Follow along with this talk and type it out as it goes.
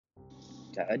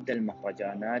تعد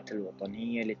المهرجانات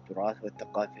الوطنية للتراث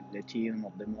والثقافة التي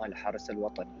ينظمها الحرس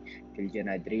الوطني في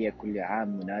الجنادرية كل عام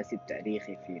مناسب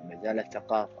تاريخي في مجال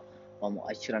الثقافة،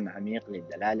 ومؤشر عميق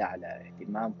للدلالة على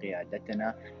اهتمام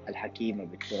قيادتنا الحكيمة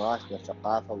بالتراث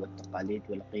والثقافة والتقاليد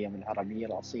والقيم العربية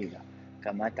الأصيلة.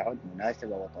 كما تعد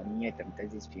مناسبة وطنية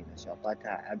تمتزج في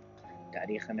نشاطاتها عبر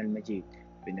تاريخنا المجيد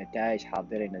بنتائج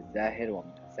حاضرنا الزاهر.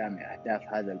 ومن أسامي أهداف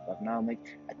هذا البرنامج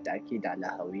التأكيد على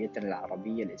هويتنا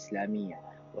العربية الإسلامية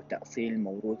وتأصيل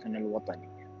موروثنا الوطني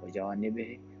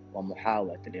وجوانبه،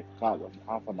 ومحاولة الإبقاء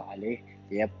والمحافظة عليه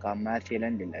ليبقى ماثلا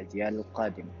للأجيال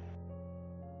القادمة.